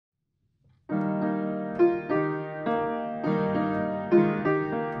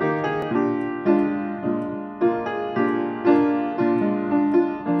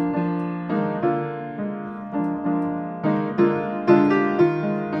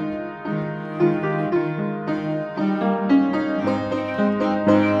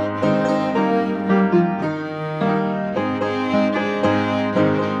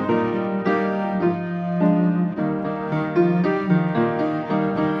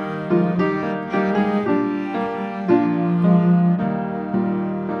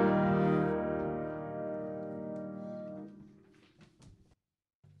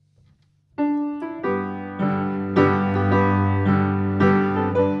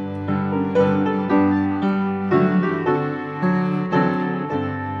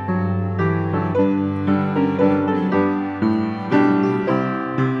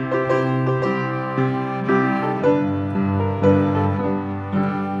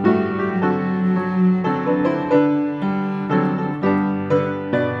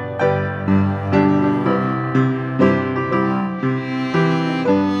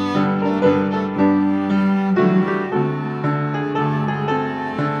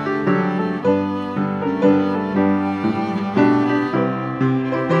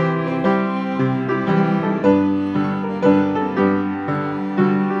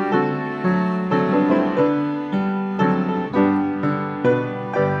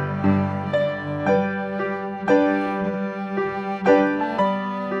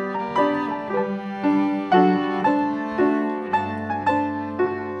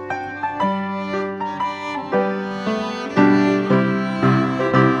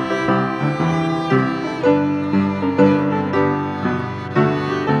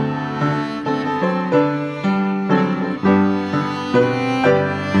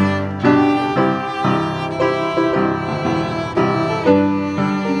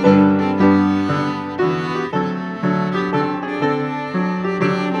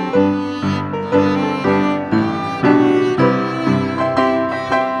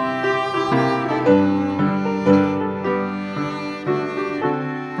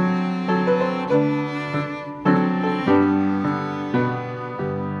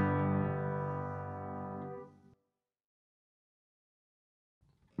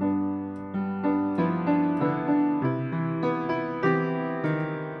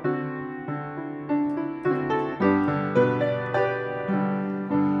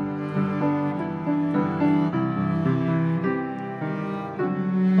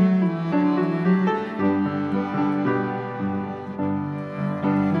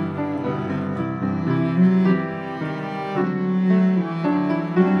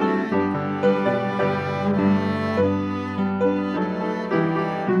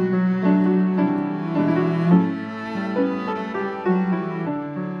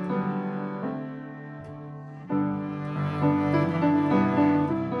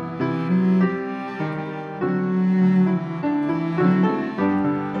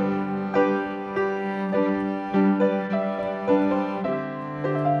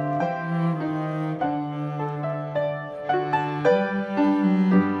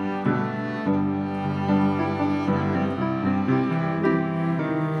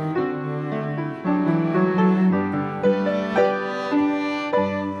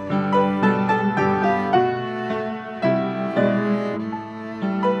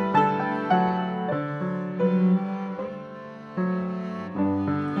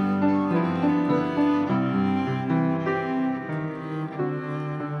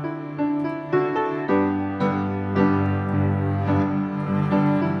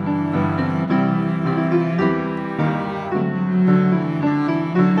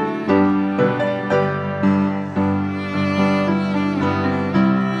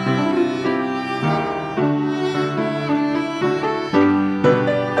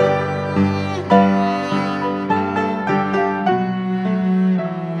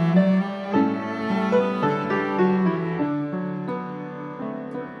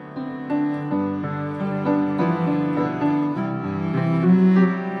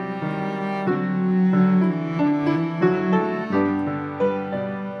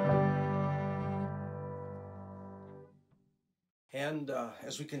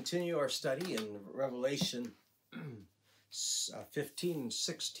As we continue our study in Revelation 15 and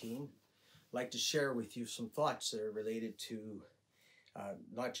 16, I'd like to share with you some thoughts that are related to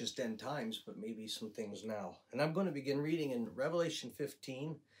not just end times, but maybe some things now. And I'm going to begin reading in Revelation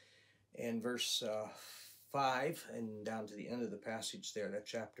 15 and verse 5 and down to the end of the passage there, that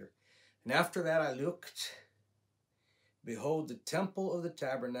chapter. And after that I looked, behold, the temple of the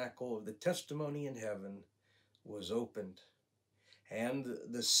tabernacle of the testimony in heaven was opened. And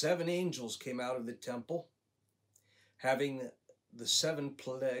the seven angels came out of the temple, having the seven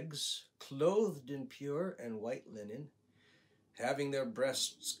plagues, clothed in pure and white linen, having their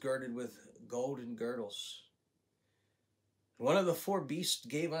breasts girded with golden girdles. One of the four beasts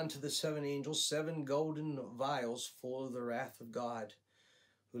gave unto the seven angels 7 golden vials full of the wrath of God,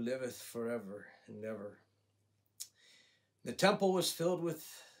 who liveth forever and ever. The temple was filled with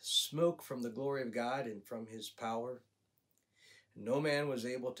smoke from the glory of God and from his power. No man was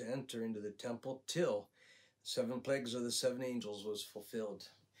able to enter into the temple till the 7 plagues of the 7 angels was fulfilled.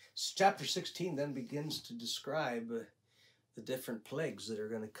 So chapter 16 then begins to describe the different plagues that are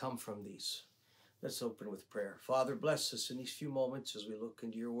going to come from these. Let's open with prayer. Father, bless us in these few moments as we look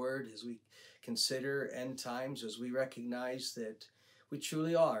into your word, as we consider end times, as we recognize that we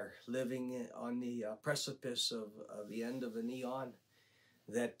truly are living on the precipice of the end of an eon,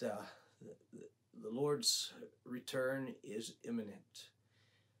 that the Lord's return is imminent.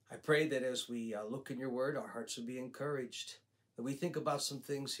 I pray that as we look in your word, our hearts will be encouraged, that we think about some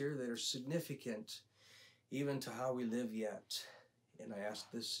things here that are significant even to how we live yet. And I ask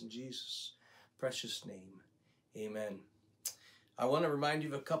this in Jesus' precious name. Amen. I want to remind you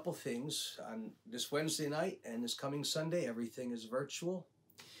of a couple things. On this Wednesday night and this coming Sunday, everything is virtual.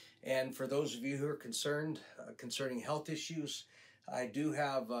 And for those of you who are concerned concerning health issues, I do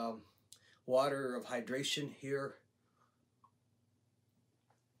have water of hydration here.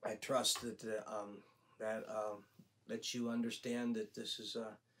 I trust that that you understand that this is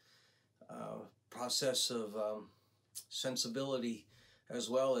a process of sensibility as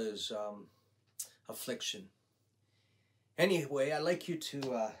well as affliction. Anyway, I'd like you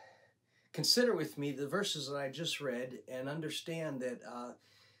to consider with me the verses that I just read and understand that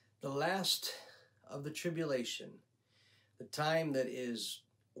the last of the tribulation, the time that is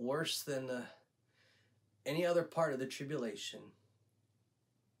worse than any other part of the tribulation,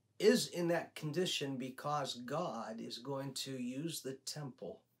 is in that condition because God is going to use the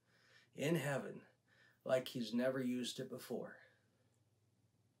temple in heaven like he's never used it before.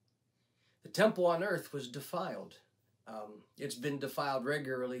 The temple on earth was defiled. It's been defiled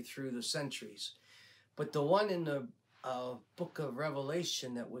regularly through the centuries. But the one in the book of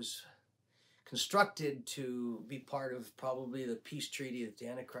Revelation that was constructed to be part of probably the peace treaty that the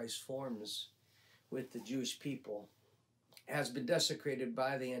Antichrist forms with the Jewish people has been desecrated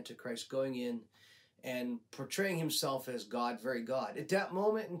by the Antichrist going in and portraying himself as God, very God. At that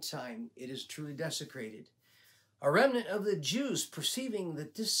moment in time, it is truly desecrated. A remnant of the Jews, perceiving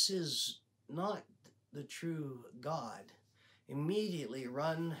that this is not the true God, immediately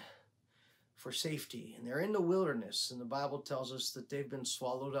run for safety. And they're in the wilderness, and the Bible tells us that they've been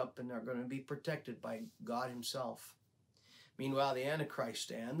swallowed up and are going to be protected by God himself. Meanwhile, the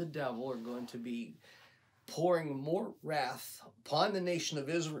Antichrist and the devil are going to be pouring more wrath upon the nation of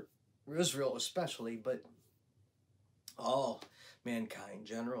Israel especially, but all mankind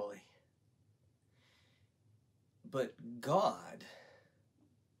generally. But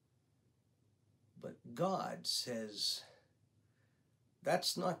God says,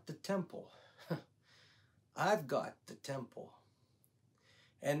 that's not the temple. I've got the temple.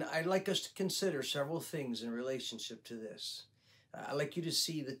 And I'd like us to consider several things in relationship to this. I'd like you to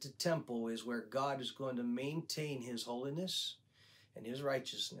see that the temple is where God is going to maintain his holiness and his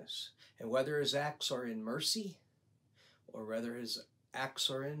righteousness. And whether his acts are in mercy or whether his acts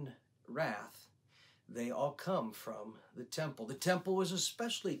are in wrath, they all come from the temple. The temple was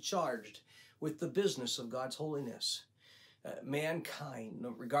especially charged with the business of God's holiness. Mankind,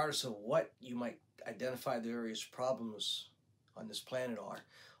 regardless of what you might identify the various problems on this planet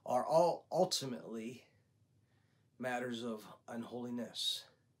are all ultimately matters of unholiness.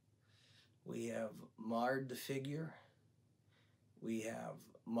 We have marred the figure. We have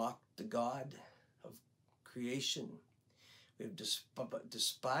mocked the God of creation. We have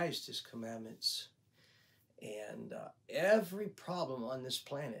despised his commandments. And every problem on this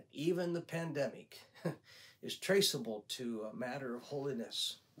planet, even the pandemic, is traceable to a matter of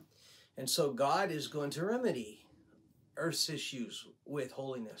holiness. And so God is going to remedy Earth's issues with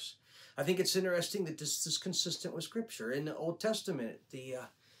holiness. I think it's interesting that this is consistent with Scripture. In the Old Testament, the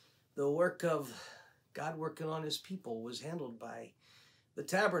work of God working on his people was handled by the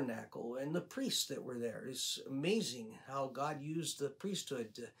tabernacle and the priests that were there. It's amazing how God used the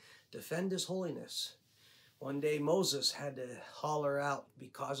priesthood to defend his holiness. One day Moses had to holler out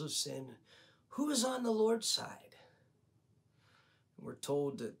because of sin, "Who is on the Lord's side?" We're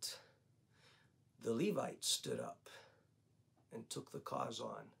told that the Levites stood up and took the cause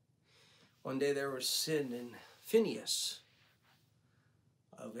on. One day there was sin, and Phinehas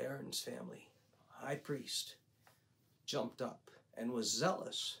of Aaron's family, high priest, jumped up and was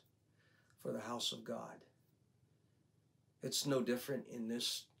zealous for the house of God. It's no different in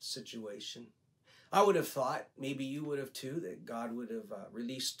this situation. I would have thought, maybe you would have too, that God would have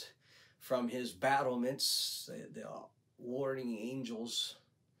released from his battlements the warring angels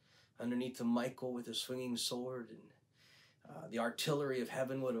underneath the Michael with a swinging sword, and the artillery of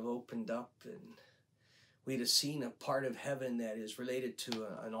heaven would have opened up, and we'd have seen a part of heaven that is related to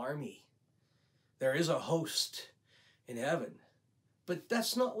an army. There is a host in heaven, but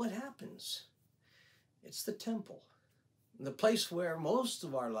that's not what happens. It's the temple, the place where most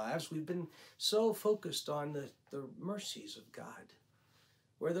of our lives we've been so focused on the mercies of God,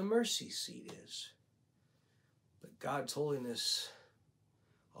 where the mercy seat is. But God's holiness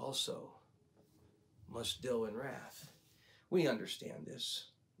also must deal in wrath. We understand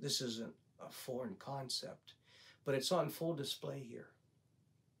this. This isn't a foreign concept, but it's on full display here.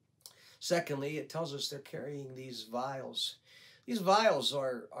 Secondly, it tells us they're carrying these vials. These vials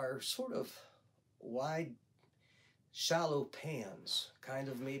are sort of wide, shallow pans, kind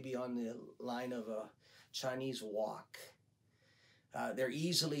of maybe on the line of a Chinese wok. They're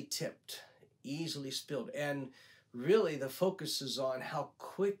easily tipped, easily spilled, and really the focus is on how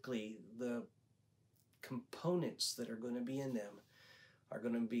quickly the components that are going to be in them are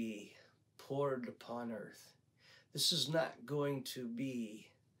going to be poured upon earth. This is not going to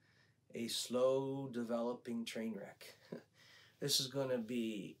be a slow developing train wreck. This is going to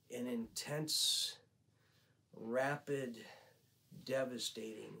be an intense, rapid,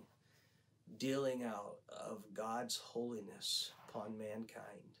 devastating dealing out of God's holiness upon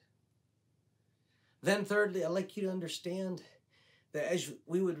mankind. Then thirdly, I'd like you to understand that as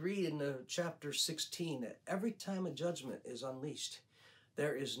we would read in the chapter 16, that every time a judgment is unleashed,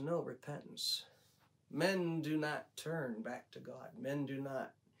 there is no repentance. Men do not turn back to God. Men do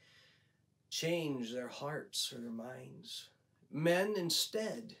not change their hearts or their minds. Men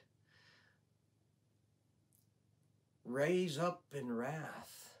instead raise up in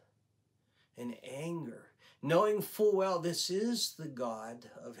wrath and anger, knowing full well this is the God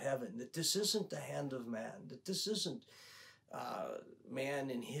of heaven, that this isn't the hand of man, that this isn't man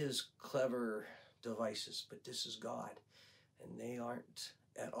and his clever devices, but this is God. And they aren't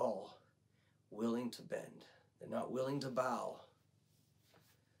at all willing to bend. They're not willing to bow.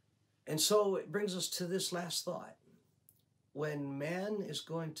 And so it brings us to this last thought. When man is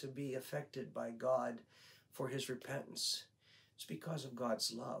going to be affected by God for his repentance, it's because of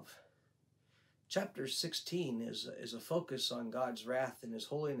God's love. Chapter 16 is a focus on God's wrath and his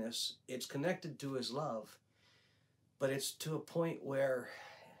holiness. It's connected to his love, but it's to a point where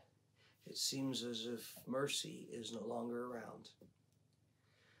it seems as if mercy is no longer around.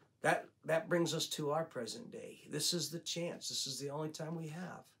 That brings us to our present day. This is the chance. This is the only time we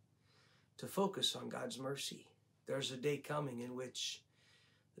have to focus on God's mercy. There's a day coming in which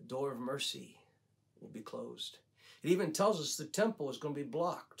the door of mercy will be closed. It even tells us the temple is going to be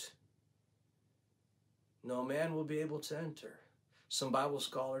blocked. No man will be able to enter. Some Bible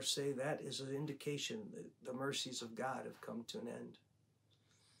scholars say that is an indication that the mercies of God have come to an end.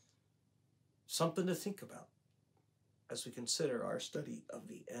 Something to think about as we consider our study of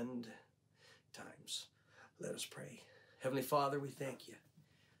the end times. Let us pray. Heavenly Father, we thank you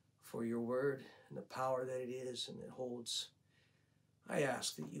for your word and the power that it is and it holds. I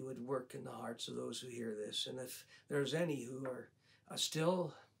ask that you would work in the hearts of those who hear this. And if there's any who are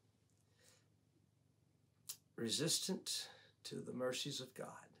still resistant to the mercies of God,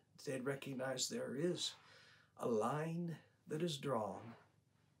 they'd recognize there is a line that is drawn,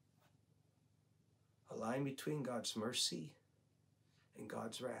 a line between God's mercy and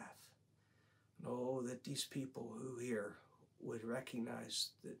God's wrath. And oh, that these people who hear would recognize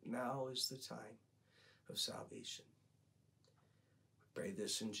that now is the time of salvation. We pray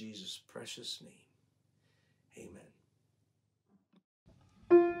this in Jesus' precious name. Amen.